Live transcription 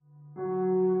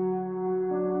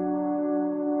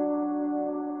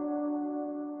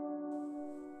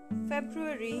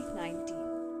February 19.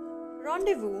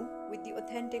 Rendezvous with the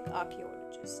authentic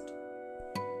archaeologist.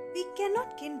 We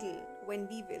cannot kindle when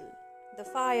we will the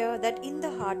fire that in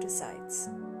the heart resides.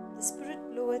 The spirit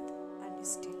bloweth and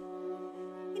is still.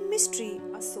 In mystery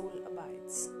our soul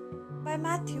abides. By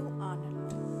Matthew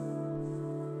Arnold.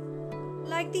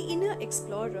 Like the inner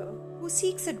explorer who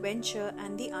seeks adventure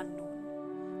and the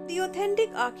unknown, the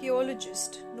authentic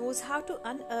archaeologist knows how to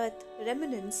unearth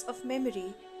remnants of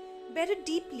memory buried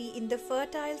deeply in the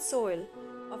fertile soil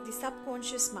of the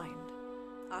subconscious mind.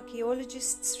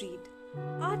 Archaeologists read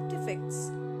artifacts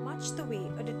much the way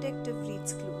a detective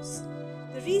reads clues.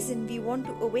 The reason we want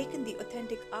to awaken the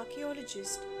authentic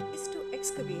archaeologist is to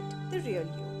excavate the real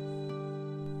you.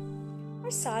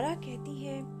 और सारा कहती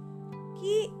है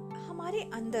कि हमारे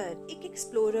अंदर एक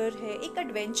explorer है, एक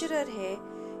एडवेंचरर है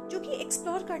जो कि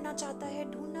एक्सप्लोर करना चाहता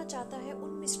है, ढूंढना चाहता है उन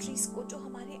मिस्ट्रीज को जो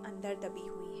हमारे अंदर दबी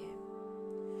हुई है।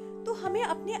 तो हमें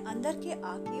अपने अंदर के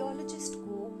आर्कियोलॉजिस्ट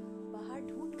को बाहर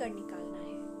ढूंढ कर निकालना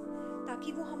है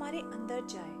ताकि वो हमारे अंदर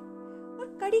जाए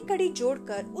और कड़ी कड़ी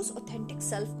जोड़कर उस ऑथेंटिक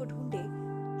सेल्फ को ढूंढे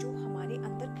जो हमारे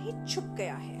अंदर कहीं छुप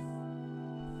गया है।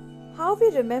 How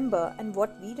we remember and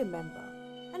what we remember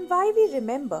and why we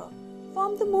remember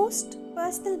form the most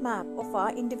personal map of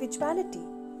our individuality.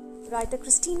 Writer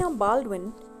Christina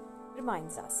Baldwin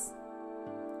reminds us.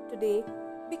 Today,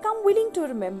 become willing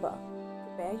to remember.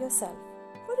 Prepare yourself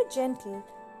for a gentle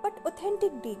but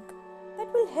authentic dig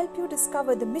that will help you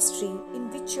discover the mystery in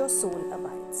which your soul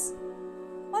abides.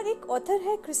 और एक author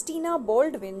है Christina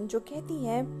Baldwin जो कहती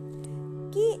है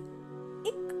कि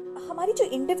एक हमारी जो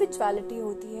इंडिविजुअलिटी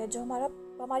होती है, जो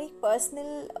हमारी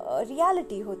पर्सनल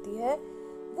रियलिटी होती है,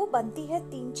 वो बनती है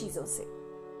 3 चीज़ों से।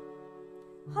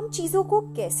 हम चीज़ों को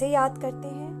कैसे याद करते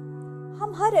हैं,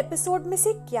 हम हर एपिसोड में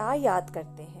से क्या याद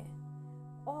करते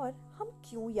हैं और हम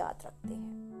क्यों याद रखते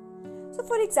हैं। सो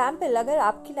फॉर एग्जाम्पल, अगर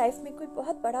आपकी लाइफ में कोई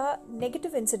बहुत बड़ा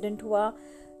नेगेटिव इंसिडेंट हुआ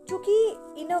जो कि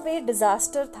इन अ वे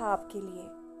डिजास्टर था आपके लिए,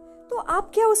 तो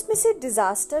आप क्या उसमें से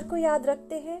डिजास्टर को याद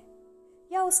रखते हैं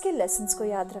या उसके लेसन्स को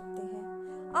याद रखते हैं?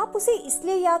 आप उसे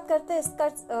इसलिए याद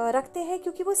रखते हैं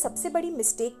क्योंकि वो सबसे बड़ी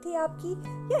मिस्टेक थी आपकी,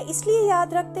 या इसलिए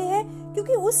याद रखते हैं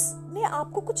क्योंकि उसने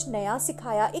आपको कुछ नया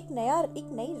सिखाया, एक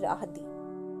नई राह दी।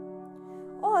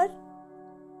 और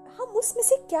हम उसमें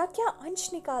से क्या क्या अंश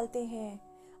निकालते हैं,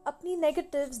 अपनी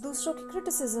नेगेटिव्स, दूसरों की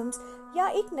क्रिटिसिज्म्स, या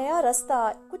एक नया रास्ता,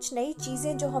 कुछ नई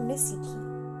चीजें जो हमने सीखी।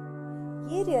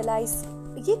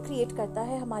 ये क्रिएट करता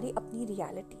है हमारी अपनी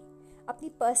रियलिटी, अपनी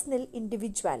पर्सनल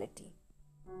इंडिविजुअलिटी।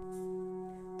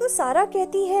 तो सारा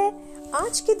कहती है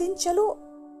आज के दिन चलो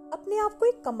अपने आप को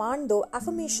एक कमांड दो,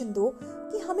 एफर्मेशन दो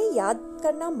कि हमें याद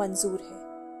करना मंजूर है,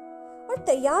 और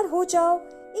तैयार हो जाओ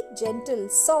एक जेंटल,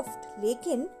 सॉफ्ट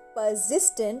लेकिन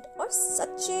परसिस्टेंट और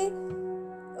सच्चे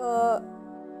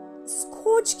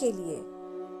खोज के लिए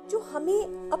जो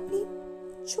हमें अपनी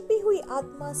छुपी हुई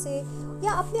आत्मा से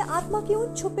या अपने आत्मा के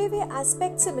उन छुपे हुए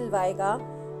एस्पेक्ट से मिलवाएगा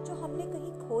जो हमने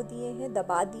कहीं खो दिए हैं,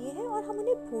 दबा दिए हैं और हम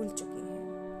उन्हें भूल चुके हैं।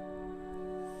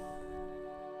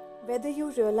 Whether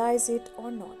you realize it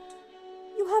or not,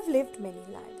 you have lived many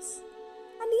lives,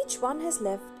 and each one has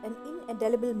left an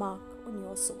indelible mark on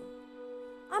your soul.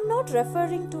 I'm not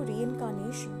referring to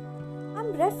reincarnation.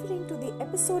 I'm referring to the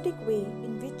episodic way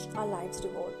in which our lives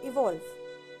evolve.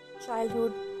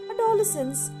 Childhood,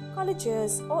 adolescence, college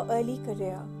years or early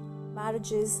career,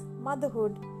 marriages,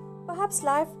 motherhood, perhaps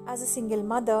life as a single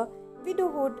mother,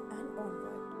 widowhood and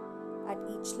onward. At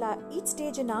each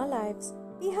stage in our lives,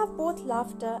 we have both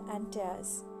laughter and tears.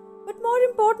 But more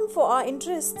important for our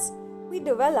interests, we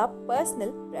develop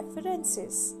personal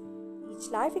preferences.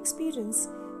 Each life experience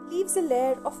leaves a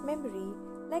layer of memory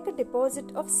like a deposit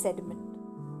of sediment.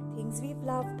 Things we've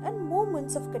loved and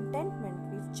moments of contentment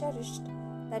we've cherished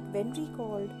that when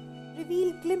recalled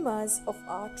reveal glimmers of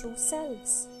our true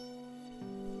selves.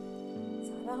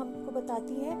 सारा हमको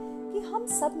बताती है कि हम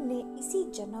सब ने इसी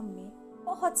जन्म में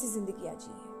बहुत सी जिंदगियां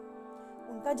जी हैं।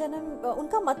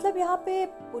 उनका मतलब यहाँ पे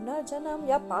पुनर्जन्म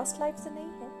या पास्ट लाइफ से नहीं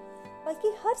है,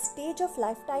 बल्कि हर स्टेज ऑफ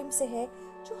लाइफ टाइम से है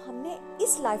जो हमने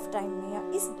इस लाइफ टाइम में या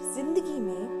इस जिंदगी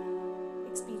में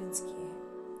एक्सपीरियंस किए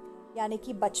हैं। यानी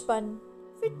कि बचपन,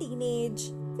 फिर टीनेज,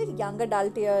 फिर यंग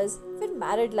अडल्ट इयर्स, फिर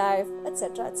married life,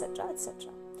 etcetera etcetera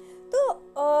etcetera.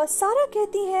 तो सारा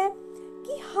कहती है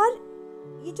कि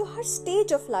ये जो हर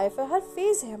स्टेज ऑफ लाइफ है, हर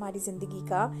फेज है हमारी जिंदगी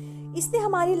का, इसने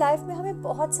हमारी लाइफ में हमें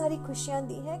बहुत सारी खुशियां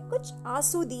दी हैं, कुछ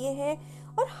आंसू दिए हैं,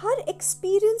 और हर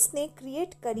एक्सपीरियंस ने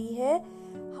क्रिएट करी है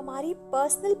हमारी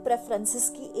पर्सनल प्रेफरेंसेस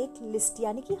की एक लिस्ट।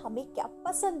 यानी कि हमें क्या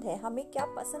पसंद है, हमें क्या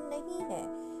पसंद नहीं है,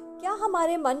 क्या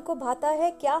हमारे मन को भाता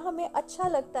है, क्या हमें अच्छा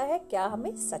लगता है, क्या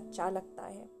हमें सच्चा लगता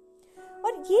है।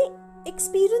 और ये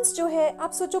एक्सपीरियंस जो है,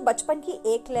 आप सोचो बचपन की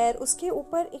एक लेयर, उसके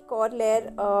ऊपर एक और लेयर,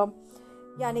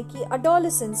 यानी कि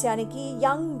अडोलेसेंस, यानी कि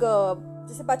यंग,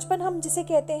 जैसे बचपन हम जिसे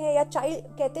कहते हैं या चाइल्ड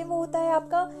कहते हैं, वो होता है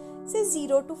आपका से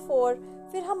 0 to 4।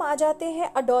 फिर हम आ जाते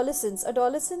हैं अडोलेसेंस।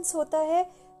 अडोलेसेंस होता है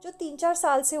जो 3-4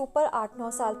 साल से ऊपर 8-9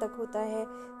 साल तक होता है।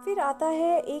 फिर आता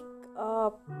है एक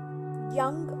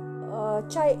यंग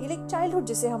चाइल्डहुड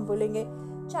जिसे हम बोलेंगे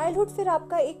चाइल्डहुड। फिर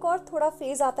आपका एक और थोड़ा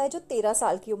फेज आता है जो 13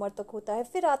 साल की उम्र तक होता है।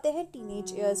 फिर आते हैं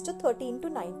टीनेज ईयर्स जो 13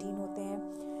 to 19 होते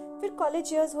हैं। फिर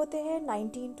कॉलेज ईयर्स होते हैं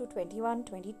 19 to 21,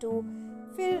 22।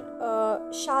 फिर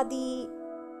शादी,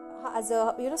 as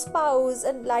a spouse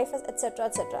and life etc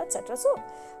etc etc। So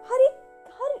her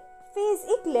phase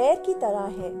एक लेयर की तरह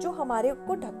है जो हमारे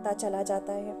को ढकता चला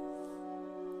जाता है।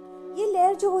 ये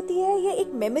लेयर जो होती है ये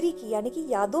एक मेमोरी की, यानी कि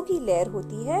यादों की लेयर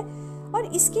होती है। और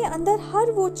इसके अंदर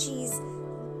हर वो चीज,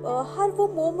 हर वो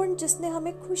मोमेंट जिसने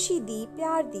हमें खुशी दी,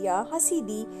 प्यार दिया, हंसी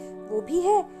दी, वो भी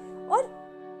है। और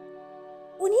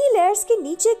उन्हीं लेयर्स के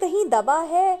नीचे कहीं दबा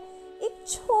है एक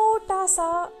छोटा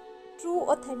सा ट्रू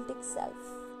ऑथेंटिक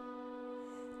सेल्फ।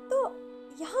 तो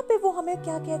यहाँ पे वो हमें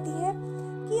क्या कहती है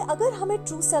कि अगर हमें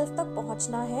ट्रू सेल्फ तक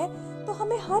पहुंचना है तो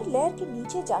हमें हर लेयर के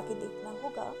नीचे जाके देखना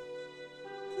होगा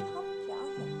कि हम क्या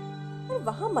हैं। और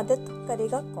वहां मदद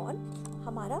करेगा कौन?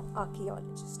 हमारा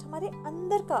आर्कियोलॉजिस्ट, हमारे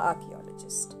अंदर का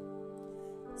archaeologist.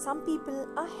 Some people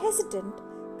are hesitant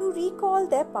to recall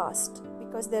their past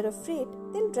because they're afraid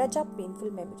they'll dredge up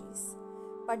painful memories.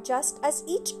 But just as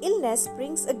each illness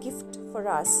brings a gift for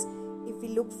us, if we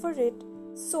look for it,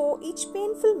 so each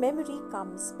painful memory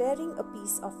comes bearing a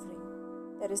peace offering.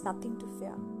 There is nothing to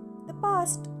fear. The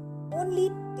past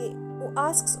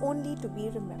asks only to be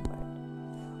remembered.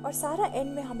 और सारा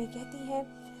and में हमें कहती है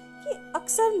कि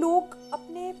अक्सर लोग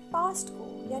अपने पास्ट को,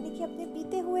 यानी कि अपने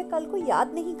बीते हुए कल को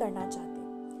याद नहीं करना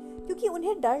चाहते, क्योंकि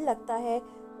उन्हें डर लगता है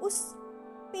उस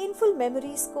पेनफुल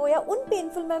मेमोरीज को या उन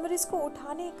पेनफुल मेमोरीज को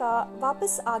उठाने का,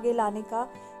 वापस आगे लाने का,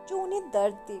 जो उन्हें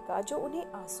दर्द देगा, जो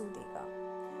उन्हें आंसू देगा।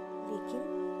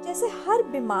 लेकिन जैसे हर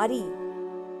बीमारी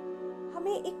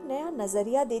हमें एक नया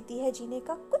नजरिया देती है जीने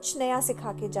का, कुछ नया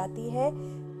सिखा के जाती है,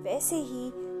 वैसे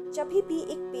ही जब भी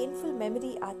एक पेनफुल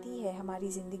मेमोरी आती है हमारी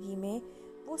जिंदगी में,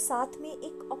 वो साथ में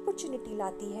एक अपॉर्चुनिटी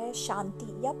लाती है शांति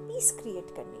या पीस क्रिएट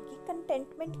करने की,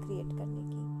 कंटेंटमेंट क्रिएट करने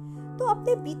की। तो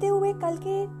अपने बीते हुए कल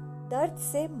के दर्द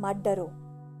से मत डरो।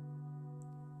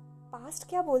 पास्ट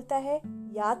क्या बोलता है?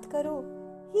 याद करो,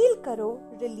 हील करो,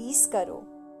 रिलीज करो,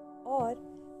 और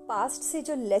पास्ट से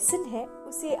जो लेसन है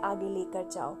उसे आगे लेकर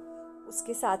जाओ,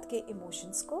 उसके साथ के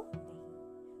इमोशंस को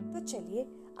नहीं। तो चलिए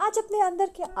आज अपने अंदर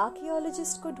के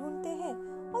आर्कियोलॉजिस्ट को ढूंढते हैं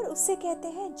और उससे कहते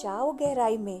हैं जाओ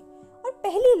गहराई में और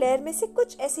पहली लेयर में से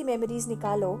कुछ ऐसी मेमोरीज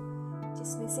निकालो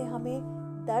जिसमें से हमें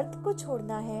दर्द को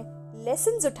छोड़ना है,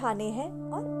 लेसन्स उठाने हैं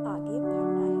और आगे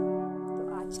बढ़ना है। तो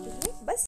आज के लिए